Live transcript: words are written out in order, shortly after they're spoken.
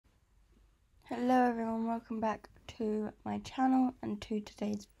Hello everyone, welcome back to my channel and to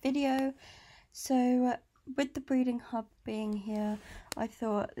today's video. So with the breeding hub being here, I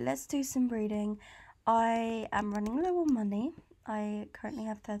thought let's do some breeding. I am running low on money. I currently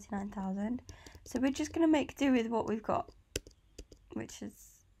have 39,000, so we're just going to make do with what we've got, which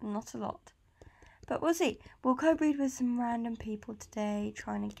is not a lot. But we'll see. We'll co-breed with some random people today,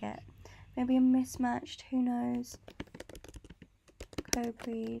 trying to get maybe a mismatched, who knows.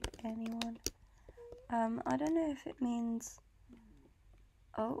 Co-breed anyone. I don't know if it means,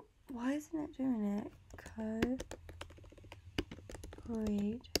 oh, why isn't it doing it?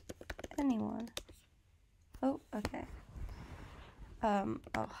 Co-breed anyone. Oh, okay. Oh,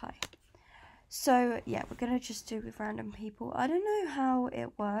 hi. So, yeah, we're gonna just do with random people. I don't know how it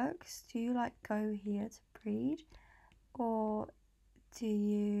works. Do you, like, go here to breed? Or do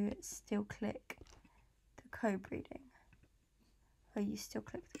you still click the co-breeding? Oh, you still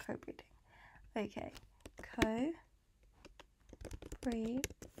click the co-breeding. Okay. Co-breed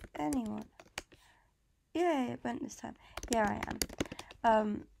anyone. Yeah, it went this time. Here I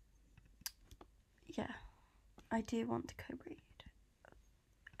am. Yeah, I do want to co-breed.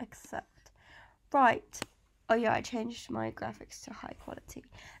 Accept. Right. Oh yeah, I changed my graphics to high quality.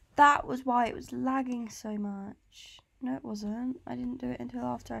 That was why it was lagging so much. No, it wasn't. I didn't do it until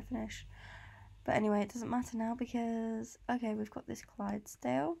after I finished. But anyway, it doesn't matter now because, okay, we've got this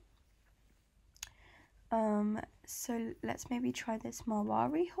Clydesdale. So let's maybe try this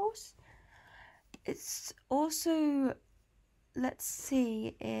Marwari horse. It's also, let's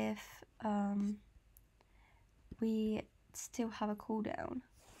see if we still have a cooldown.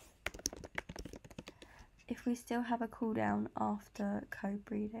 If we still have a cooldown after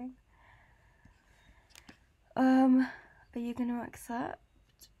co-breeding. Are you going to accept?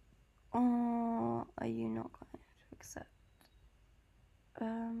 Or are you not going to accept?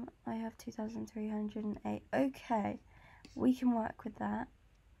 I have 2,308. Okay, we can work with that.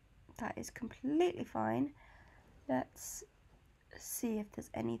 That is completely fine. Let's see if there's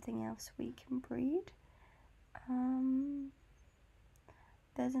anything else we can breed.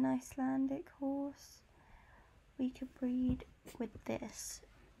 There's an Icelandic horse. We could breed with this.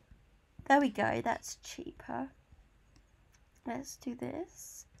 There we go, that's cheaper. Let's do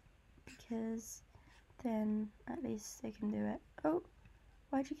this, because then at least they can do it. Oh,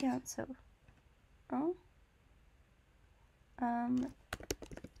 why'd you cancel? Oh?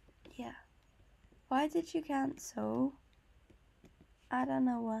 Yeah. Why did you cancel? I don't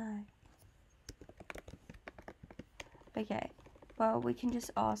know why. Okay, well, we can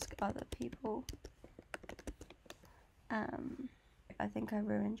just ask other people. I think I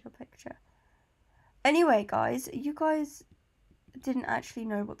ruined your picture. Anyway, guys, you guys didn't actually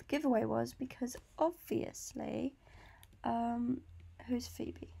know what the giveaway was because obviously, who's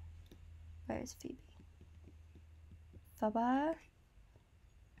Phoebe? Where is Phoebe? Faber?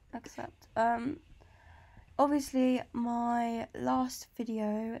 Accept. Obviously my last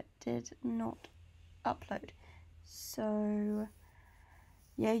video did not upload, so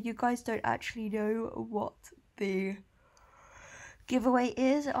yeah, you guys don't actually know what the giveaway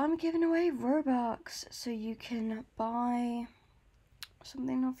is. I'm giving away Robux, so you can buy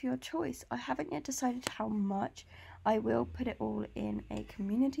something of your choice. I haven't yet decided how much. I will put it all in a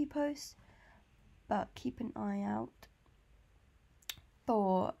community post, but keep an eye out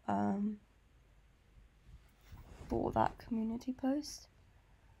for that community post.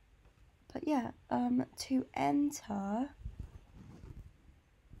 But yeah, to enter,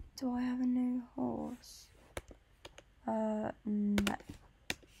 do I have a new horse? No.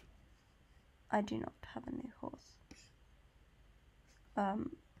 I do not have a new horse.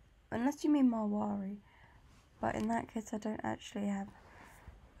 Unless you mean Marwari. But in that case, I don't actually have,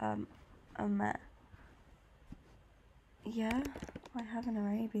 a mare. Yeah, I have an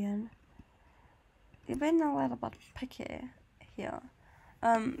Arabian. You've been a little bit picky here.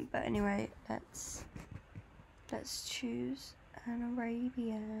 But anyway, let's choose an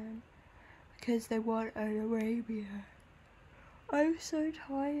Arabian. Because they want an Arabian. I'm so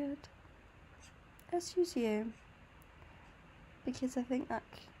tired. Let's use you. Because I think that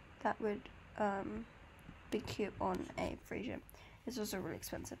would be cute on a Frisian. It's also really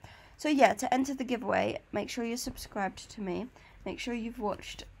expensive. So yeah, to enter the giveaway, make sure you're subscribed to me. Make sure you've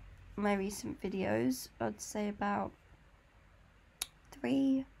watched my recent videos. I'd say about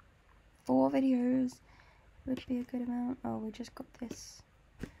 3-4 videos would be a good amount. Oh, we just got this.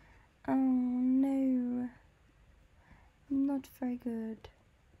 Oh no. Not very good.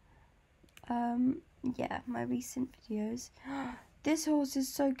 Yeah, my recent videos. This horse is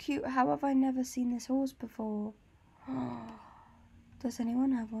so cute. How have I never seen this horse before? Does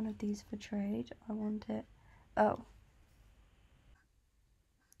anyone have one of these for trade? I want it. Oh.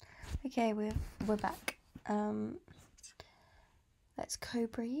 Okay, we're back. Let's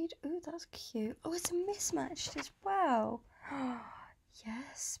co-breed. Ooh, that's cute. Oh, it's a mismatched as well.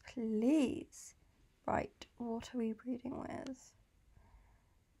 Yes, please. Right, what are we breeding with?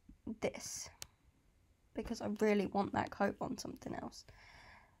 This. Because I really want that coat on something else.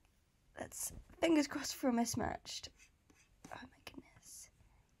 Let's fingers crossed for a mismatched. Oh my goodness.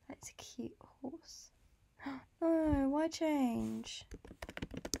 That's a cute horse. No, why change?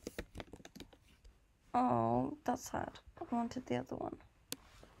 Oh, that's sad. I wanted the other one.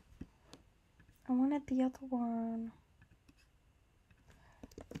 I wanted the other one.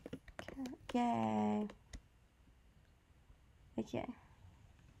 Okay. Yay. Okay.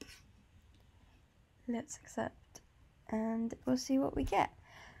 Let's accept. And we'll see what we get.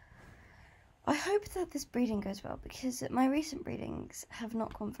 I hope that this breeding goes well, because my recent breedings have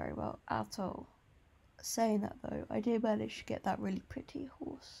not gone very well at all. Saying that though, I did manage to get that really pretty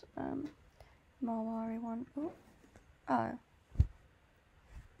horse. Marwari one. Ooh. Oh.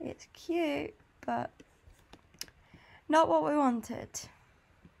 It's cute, but not what we wanted.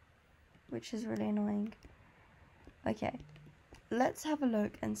 Which is really annoying. Okay. Let's have a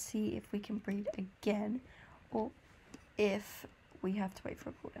look and see if we can breed again, or if we have to wait for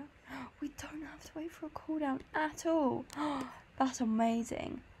a cooldown. We don't have to wait for a cooldown at all. That's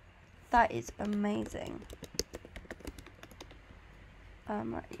amazing. That is amazing.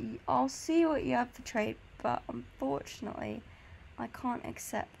 I'll see what you have for trade, but unfortunately I can't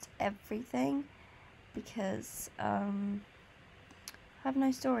accept everything because I have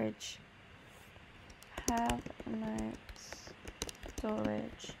no storage. Have no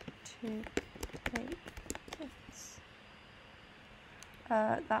storage to take gifts.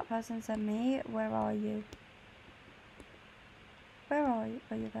 That person said me. Where are you? Where are you?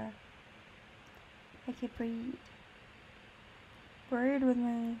 Are you there? Okay, breed. Breed with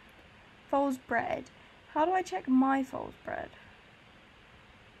me. Foal's bred. How do I check my foal's bred?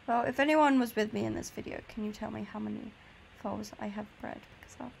 Well, if anyone was with me in this video, can you tell me how many foals I have bred?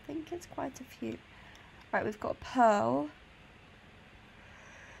 Because I think it's quite a few. Right, we've got Pearl.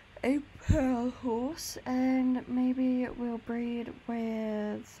 A pearl horse, and maybe we'll breed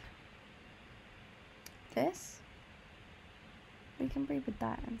with this. We can breed with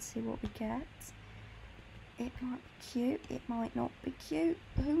that and see what we get. It might be cute, it might not be cute,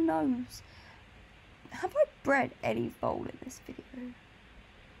 who knows? Have I bred any foal in this video?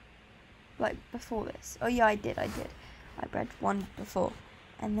 Like, before this? Oh yeah, I did. I bred one before,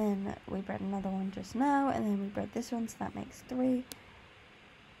 and then we bred another one just now, and then we bred this one, so that makes 3.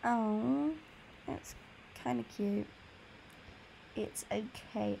 Oh, it's kind of cute. It's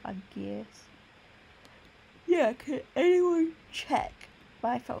okay, I guess. Yeah, can anyone check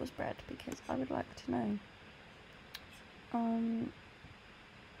my foal's bred? Because I would like to know.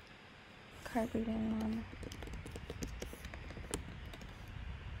 Co-breeding one.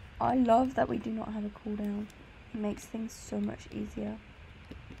 I love that we do not have a cooldown. It makes things so much easier.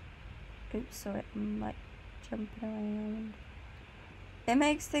 Oops, sorry, I'm like jumping around. It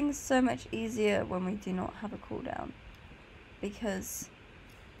makes things so much easier when we do not have a cooldown, because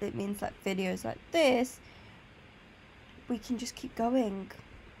it means that videos like this, we can just keep going.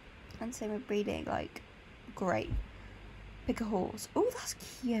 And same with breeding, like, great. Pick a horse. Oh, that's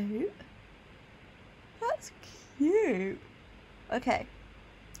cute. That's cute. Okay,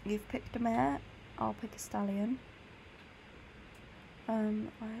 you've picked a mare, I'll pick a stallion. I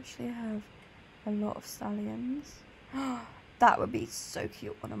actually have a lot of stallions. That would be so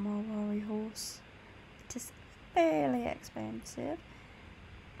cute on a Marwari horse. It is fairly expensive.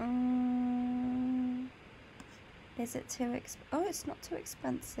 Is it too expensive? Oh, it's not too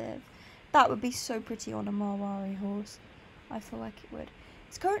expensive. That would be so pretty on a Marwari horse. I feel like it would.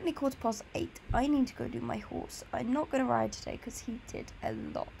 It's currently 8:15. I need to go do my horse. I'm not going to ride today because he did a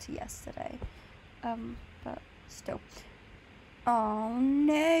lot yesterday. But still. Oh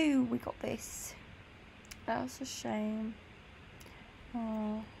no, we got this. That's a shame.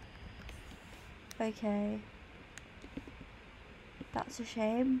 Oh. Okay. That's a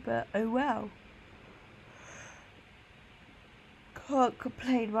shame, but oh well. Can't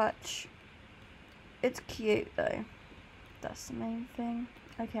complain much. It's cute though. That's the main thing.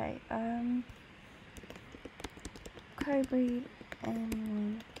 Okay, co-breed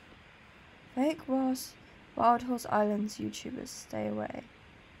anyone. Fake Wild Horse Islands YouTubers, stay away.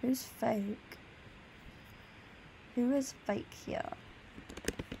 Who's fake? Who is fake here?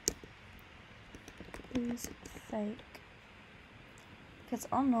 Who's fake? Because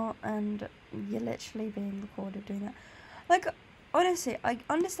I'm not, and you're literally being recorded doing that. Like, honestly, I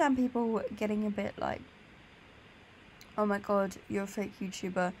understand people getting a bit like, oh my god, you're a fake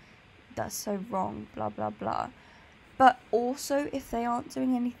YouTuber, that's so wrong, blah blah blah. But also, if they aren't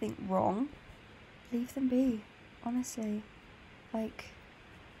doing anything wrong, leave them be, honestly. Like,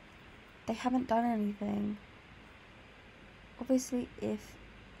 they haven't done anything. Obviously, if,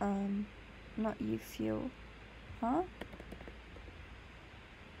 not you feel, huh?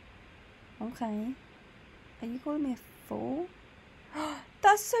 Okay. Are you calling me a fool?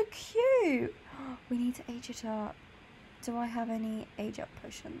 That's so cute! We need to age it up. Do I have any age up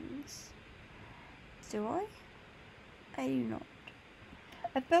potions? Do I? I do not.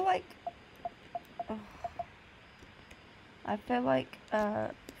 I feel like... Oh, I feel like,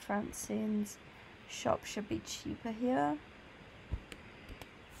 Francine's shop should be cheaper here.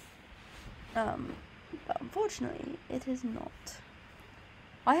 But unfortunately, it is not.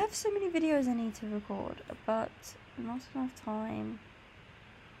 I have so many videos I need to record, but not enough time.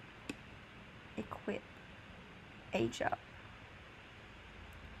 Equip. Age up.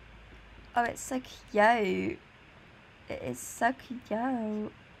 Oh, it's so cute. It is so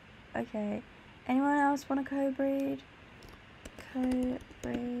cute. Okay. Anyone else want to co-breed?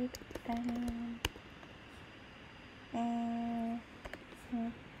 Co-breed. Anyone?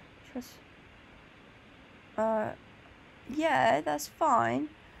 Trust. Yeah, that's fine.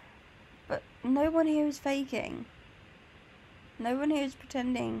 But no one here is faking. No one here is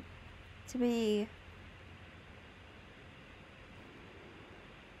pretending to be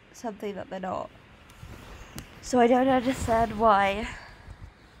something that they're not. So I don't understand why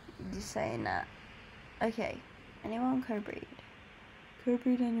you're saying that. Okay. Anyone co-breed?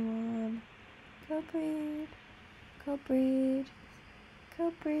 Co-breed anyone? Co-breed. Co-breed.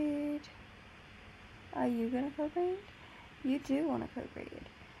 Co-breed. Are you gonna co-breed? You do want to co-breed.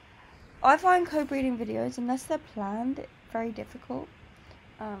 I find co-breeding videos, unless they're planned, very difficult.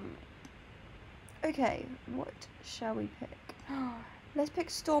 Okay, what shall we pick? Let's pick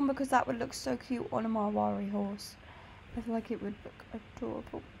Storm because that would look so cute on a Marwari horse. I feel like it would look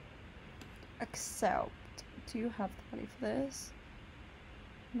adorable. Except, do you have the money for this?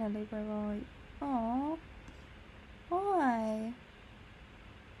 Nelly, where are you? Aww. Why?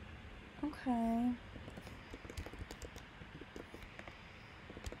 Okay.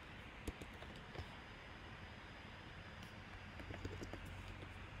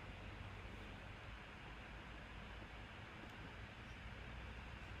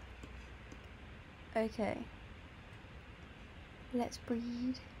 Okay. Let's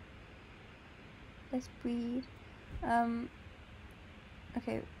breed. Let's breed.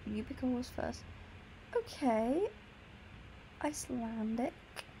 Okay, you pick a horse first. Okay. Icelandic.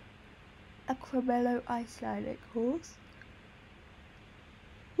 A Cremello Icelandic horse.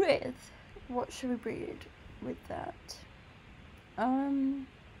 With what should we breed with that? I don't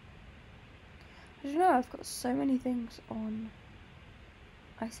know, I've got so many things on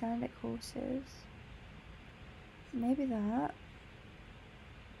Icelandic horses. Maybe that.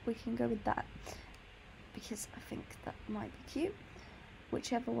 We can go with that. Because I think that might be cute.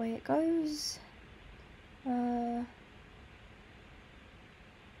 Whichever way it goes. I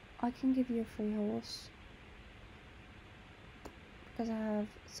can give you a free horse. Because I have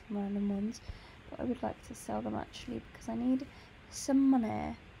some random ones. But I would like to sell them actually because I need some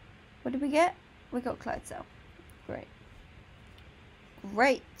money. What did we get? We got Clydesdale. Great.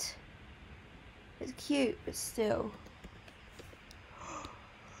 Great. It's cute, but still.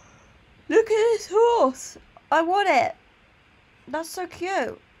 Look at this horse. I want it. That's so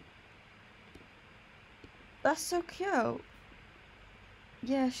cute. That's so cute.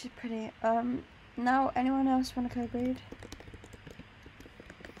 Yeah, she's pretty. Now, anyone else want to co-breed?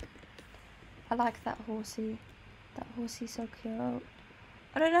 I like that horsey. That horsey's so cute.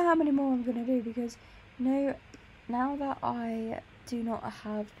 I don't know how many more I'm going to do because, you know, now that I do not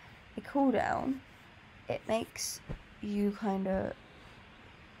have a cooldown, it makes you kind of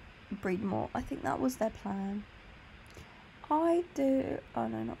breed more. I think that was their plan. I do... Oh,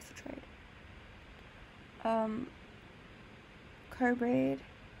 no, not for trade. Co-breed.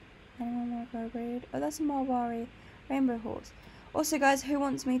 Anyone want to co-breed? Oh, that's a Marwari rainbow horse. Also, guys, who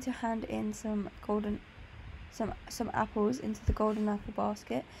wants me to hand in some apples into the golden apple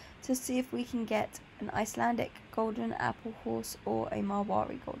basket to see if we can get an Icelandic golden apple horse or a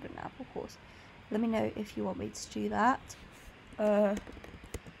Marwari golden apple horse? Let me know if you want me to do that.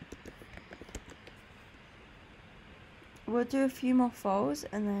 We'll do a few more foals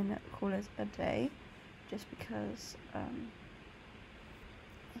and then call it a day, just because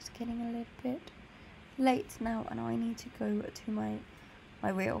it's getting a little bit late now and I need to go to my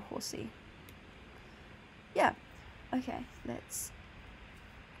real horsey. Yeah, Okay, let's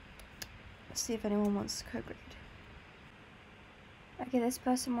see if anyone wants to co-breed. Okay, this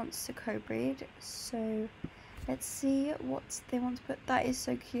person wants to co-breed, so let's see what they want to put. That is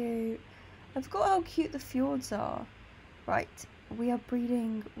so cute. I forgot how cute the fjords are. Right, we are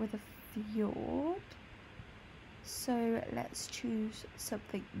breeding with a fjord. So let's choose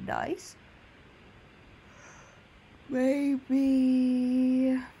something nice.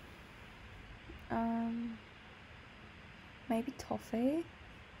 Maybe maybe toffee.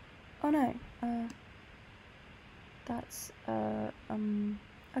 Oh no, that's okay,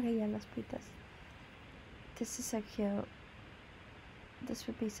 yeah, let's breed this. This is so cute. This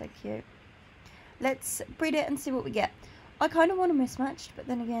would be so cute. Let's breed it and see what we get. I kind of want a mismatched, but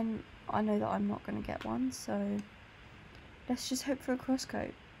then again, I know that I'm not going to get one, so let's just hope for a cross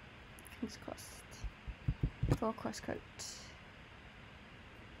coat. Fingers crossed for a cross coat.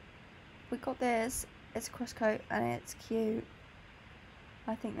 We got this. It's a cross coat and it's cute.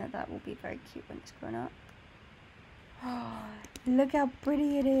 I think that will be very cute when it's grown up. Look how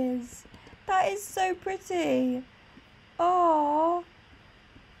pretty it is. That is so pretty. Oh,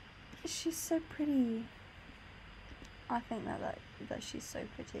 she's so pretty. I think that she's so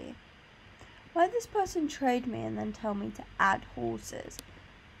pretty. Why did this person trade me and then tell me to add horses?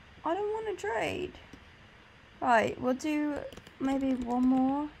 I don't want to trade. Right, we'll do maybe one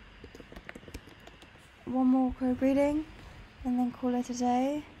more co-breeding and then call it a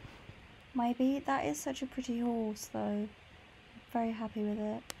day. Maybe. That is such a pretty horse though. I'm very happy with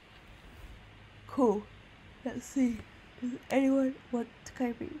it. Cool. Let's see. Does anyone want to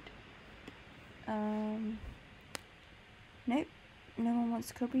co-breed? Nope. No one wants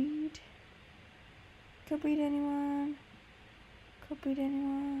to co-breed. Co-breed anyone? Co-breed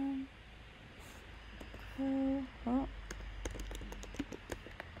anyone? Oh.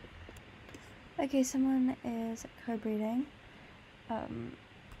 Okay, someone is co-breeding.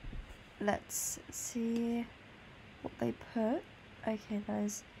 Let's see what they put. Okay,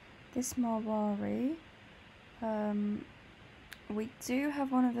 there's this Marwari. We do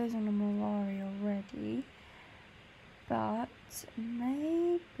have one of those on a Marwari already, but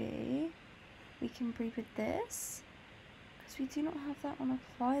maybe we can breed with this, because we do not have that on a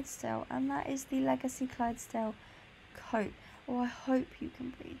Clydesdale, and that is the Legacy Clydesdale coat. Oh, I hope you can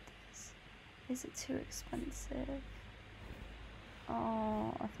breed this. Is it too expensive?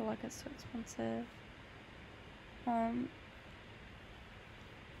 Oh, I feel like it's too expensive.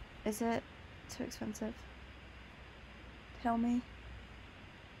 Is it too expensive? Tell me,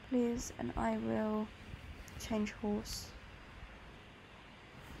 please, and I will change horse.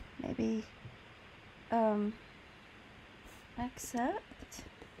 Maybe, accept.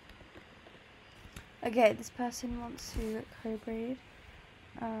 Okay, this person wants to co-breed.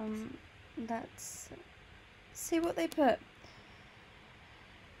 Let's see what they put,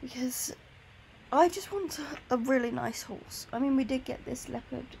 because I just want a really nice horse. I mean, we did get this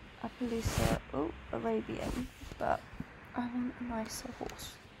leopard Appaloosa, Arabian, but I want a nicer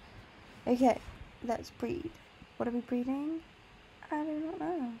horse. Okay, let's breed. What are we breeding? I do not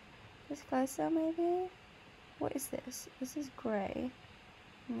know. This Clydesdale maybe? What is this? This is grey,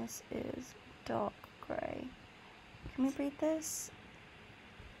 and this is dark grey. Can we breed this?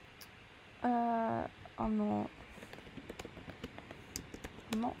 I'm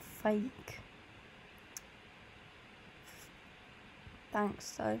not fake.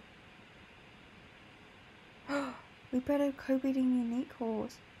 Thanks though. We bred a co-breeding unique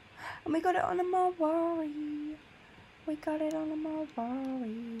horse, and we got it on a Marwari. We got it on a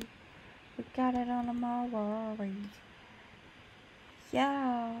Marwari. We got it on a Marwari.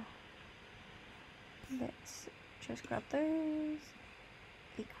 Yeah. Let's just grab those.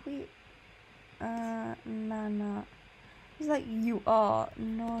 Equip. Nah. He's like, you are.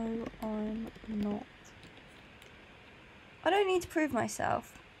 No, I'm not. I don't need to prove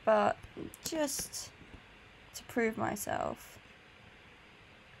myself, but just to prove myself.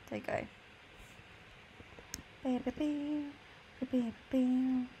 There you go.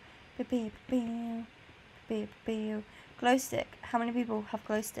 Glow stick. How many people have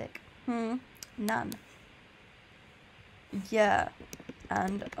glow stick? None. Yeah,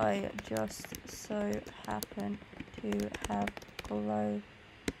 and I just so happen to have glow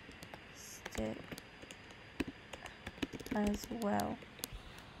stick as well.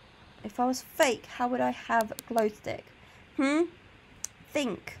 If I was fake, how would I have glow stick?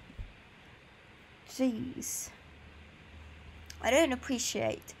 Think. Jeez. I don't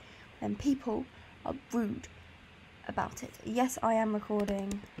appreciate when people are rude about it. Yes, I am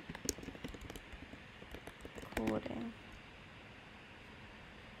recording.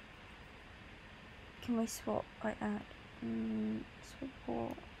 Can we swap? I add. Swap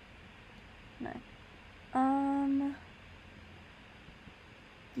what? No.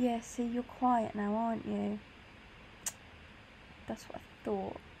 Yeah, see, you're quiet now, aren't you? That's what I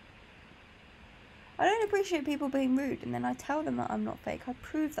thought. I don't appreciate people being rude, and then I tell them that I'm not fake. I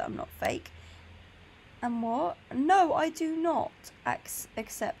prove that I'm not fake. And what? No, I do not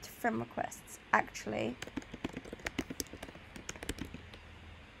accept friend requests, actually.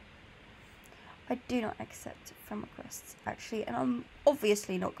 I do not accept friend requests, actually, and I'm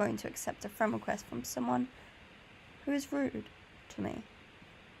obviously not going to accept a friend request from someone who is rude to me.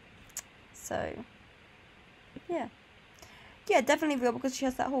 So, yeah. Yeah, definitely real because she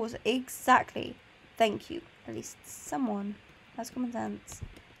has that horse. Exactly. Thank you. At least someone has common sense.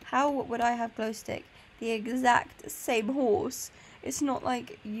 How would I have glow stick? The exact same horse. It's not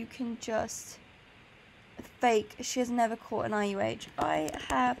like you can just fake. She has never caught an IUH. I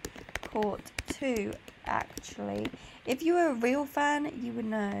have caught 2, actually. If you were a real fan, you would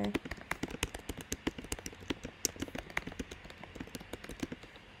know.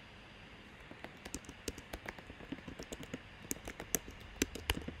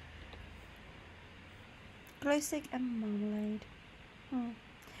 Glow stick and marmalade.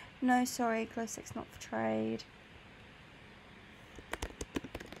 No, sorry, glow stick's not for trade.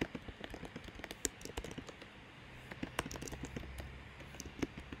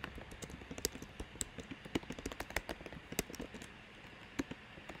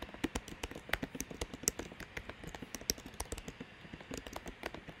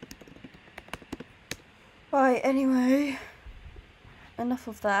 Right, anyway, enough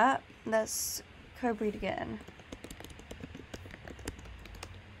of that. Let's co-breed again.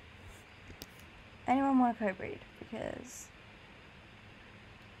 Anyone want to co-breed? Because,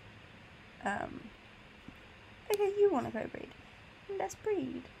 okay, you want to co-breed. Let's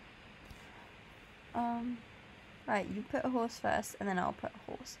breed. Right, you put a horse first, and then I'll put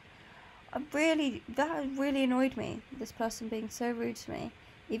a horse. That really annoyed me, this person being so rude to me,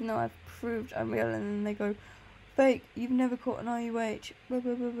 even though I've proved I'm real, and then they go, fake, you've never caught an IUH, blah,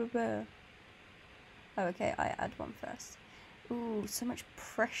 blah, blah, blah, blah. Oh, okay, I add one first. Ooh, so much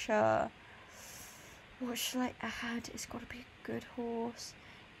pressure. What should I add? It's got to be a good horse,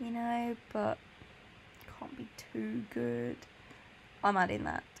 you know, but can't be too good. I'm adding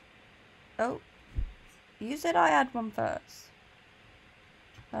that. Oh, you said I add one first.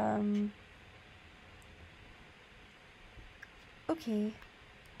 Okay.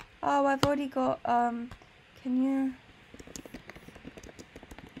 Oh, I've already got, can you...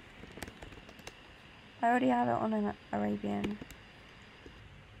 I already have it on an Arabian.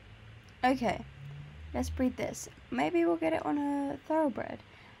 Okay. Let's breed this. Maybe we'll get it on a thoroughbred.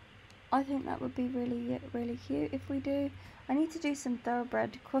 I think that would be really, really cute if we do. I need to do some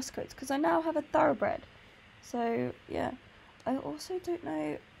thoroughbred crosscoats because I now have a thoroughbred. So, yeah. I also don't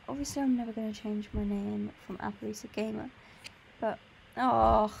know. Obviously, I'm never going to change my name from Appaloosa Gamer. But,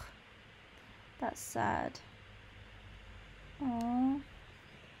 oh, that's sad. Oh.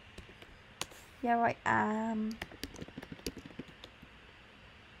 Yeah, I am.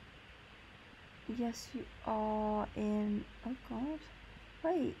 Yes, you are in... Oh, God.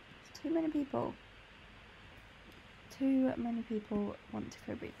 Wait. Too many people. Too many people want to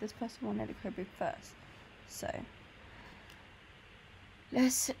co-breed. This person wanted to co-breed first. So,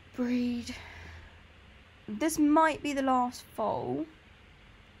 let's breed. This might be the last foal.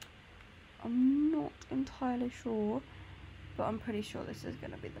 I'm not entirely sure, but I'm pretty sure this is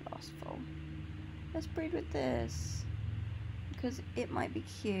going to be the last foal. Let's breed with this, because it might be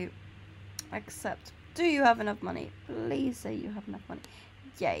cute. Except, do you have enough money? Please say you have enough money.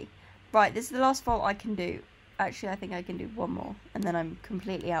 Yay. Right, this is the last foal I can do. Actually, I think I can do one more, and then I'm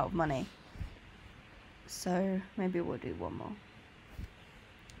completely out of money. So, maybe we'll do one more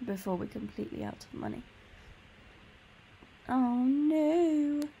before we're completely out of money. Oh,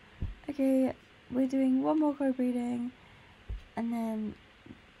 no. Okay, we're doing one more co-breeding, and then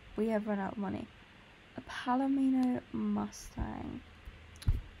we have run out of money. A Palomino Mustang.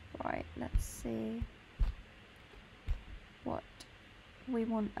 Right, let's see what we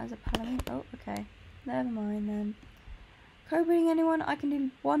want as a Palomino. Oh, okay. Never mind then. Co-breeding anyone? I can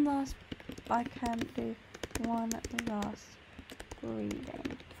do one last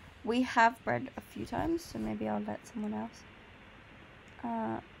breeding. We have bred a few times, so maybe I'll let someone else.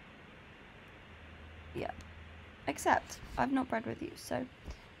 Yeah. Except, I've not bred with you, so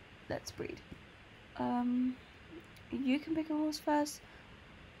let's breed. You can pick a horse first.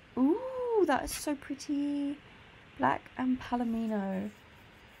 Ooh, that is so pretty. Black and Palomino.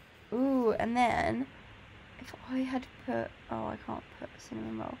 Ooh, and then if I had put... Oh, I can't put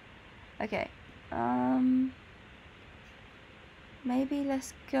cinnamon roll. Okay. Maybe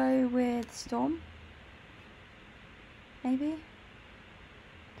let's go with Storm. Maybe.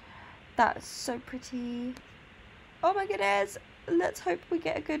 That's so pretty. Oh my goodness. Let's hope we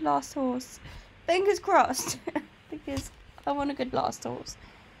get a good last horse. Fingers crossed. Because I want a good last horse.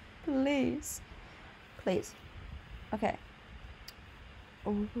 Please. Please. Okay.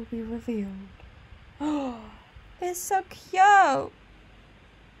 All will be revealed. Oh, it's so cute.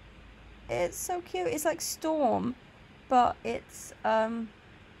 It's so cute. It's like Storm, but it's a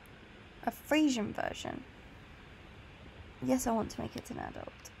Frisian version. Yes, I want to make it an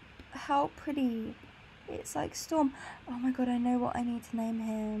adult. How pretty. It's like Storm. Oh my god, I know what I need to name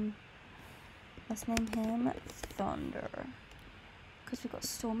him. Let's name him Thunder. Because we've got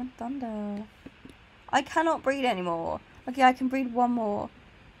Storm and Thunder. I cannot breed anymore. Okay, I can breed one more.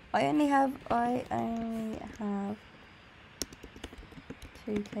 I only have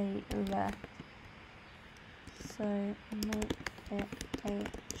 2k left. So make it a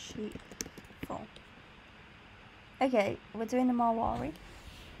sheep full. Okay, we're doing a Marwari.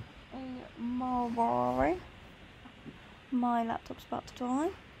 My laptop's about to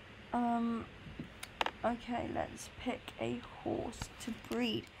die. Okay, let's pick a horse to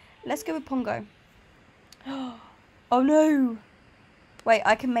breed. Let's go with Pongo. Oh no! Wait,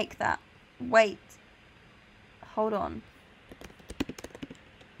 I can make that. Wait. Hold on.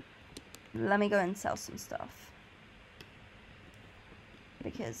 Let me go and sell some stuff.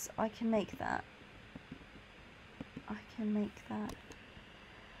 Because I can make that. I can make that.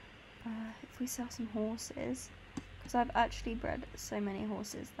 If we sell some horses. Because I've actually bred so many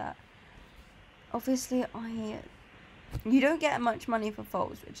horses that... Obviously, you don't get much money for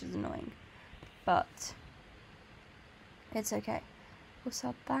foals, which is annoying. But... it's okay. We'll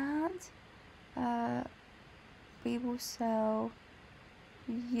sell that. We will sell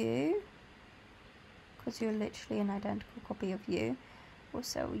you. Because you're literally an identical copy of you. We'll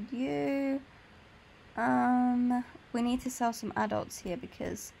sell you. We need to sell some adults here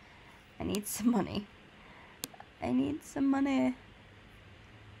because I need some money. I need some money.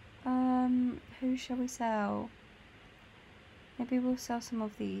 Who shall we sell? Maybe we'll sell some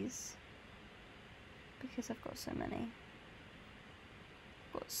of these. Because I've got so many.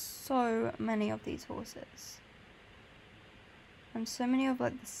 I've got so many of these horses. And so many of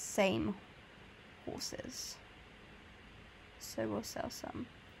like the same horses. So we'll sell some.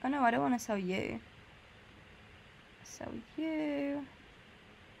 Oh no, I don't want to sell you. Sell you.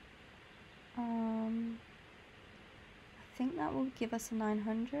 I think that will give us a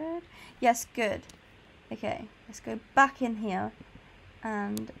 900. Yes, good. Okay, let's go back in here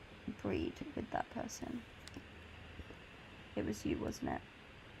and breed with that person. It was you, wasn't it?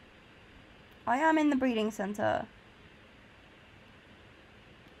 I am in the breeding center.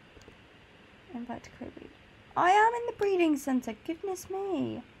 Invite to co-breed. I am in the breeding center. Goodness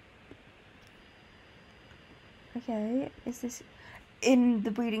me. Okay, is this in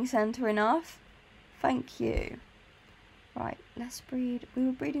the breeding center enough? Thank you. Right, let's breed. We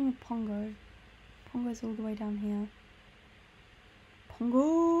were breeding with Pongo. Pongo's all the way down here.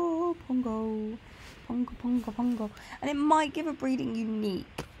 Pongo, Pongo, Pongo, Pongo, Pongo. And it might give a breeding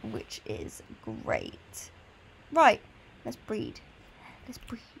unique, which is great. Right, let's breed. Let's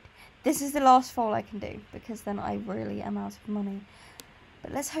breed. This is the last foal I can do, because then I really am out of money.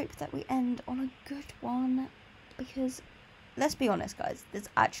 But let's hope that we end on a good one, because, let's be honest guys, this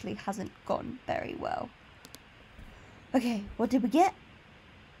actually hasn't gone very well. Okay, what did we get?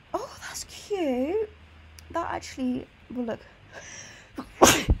 Oh, that's cute. That actually will look...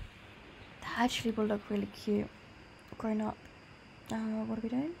 that actually will look really cute. Grown up. What are we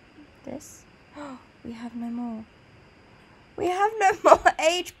doing? This? Oh, we have no more. We have no more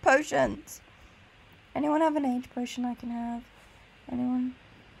age potions. Anyone have an age potion I can have? Anyone?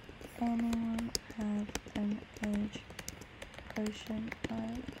 Anyone have an age potion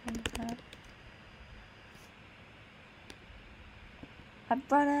I can have? I've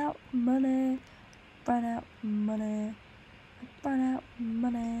run out money. Run out money. I've run out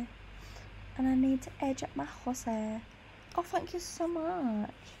money. And I need to edge up my horse hair. Oh, thank you so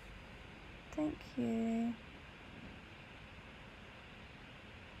much. Thank you.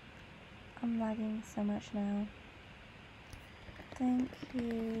 I'm lagging so much now. Thank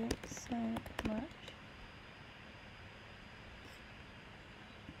you so much.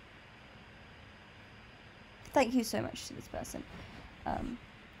 Thank you so much to this person.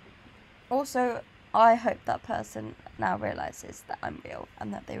 Also, I hope that person now realizes that I'm real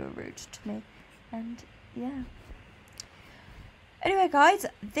and that they were rude to me. And yeah. Anyway, guys,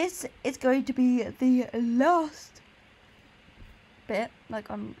 this is going to be the last bit.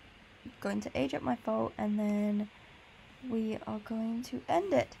 Like, I'm going to age up my fault, and then we are going to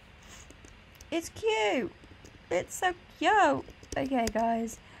end it. It's cute. It's so cute. Okay,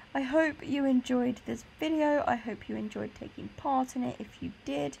 guys. I hope you enjoyed this video. I hope you enjoyed taking part in it. If you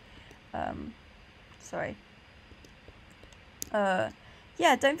did, sorry.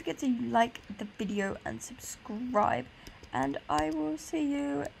 Yeah, don't forget to like the video and subscribe. And I will see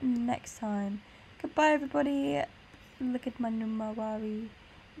you next time. Goodbye, everybody. Look at my new Mawari.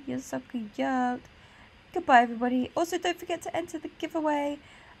 You're so cute. Goodbye, everybody. Also, don't forget to enter the giveaway.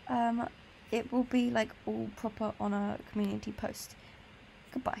 It will be like all proper on a community post.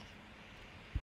 Goodbye.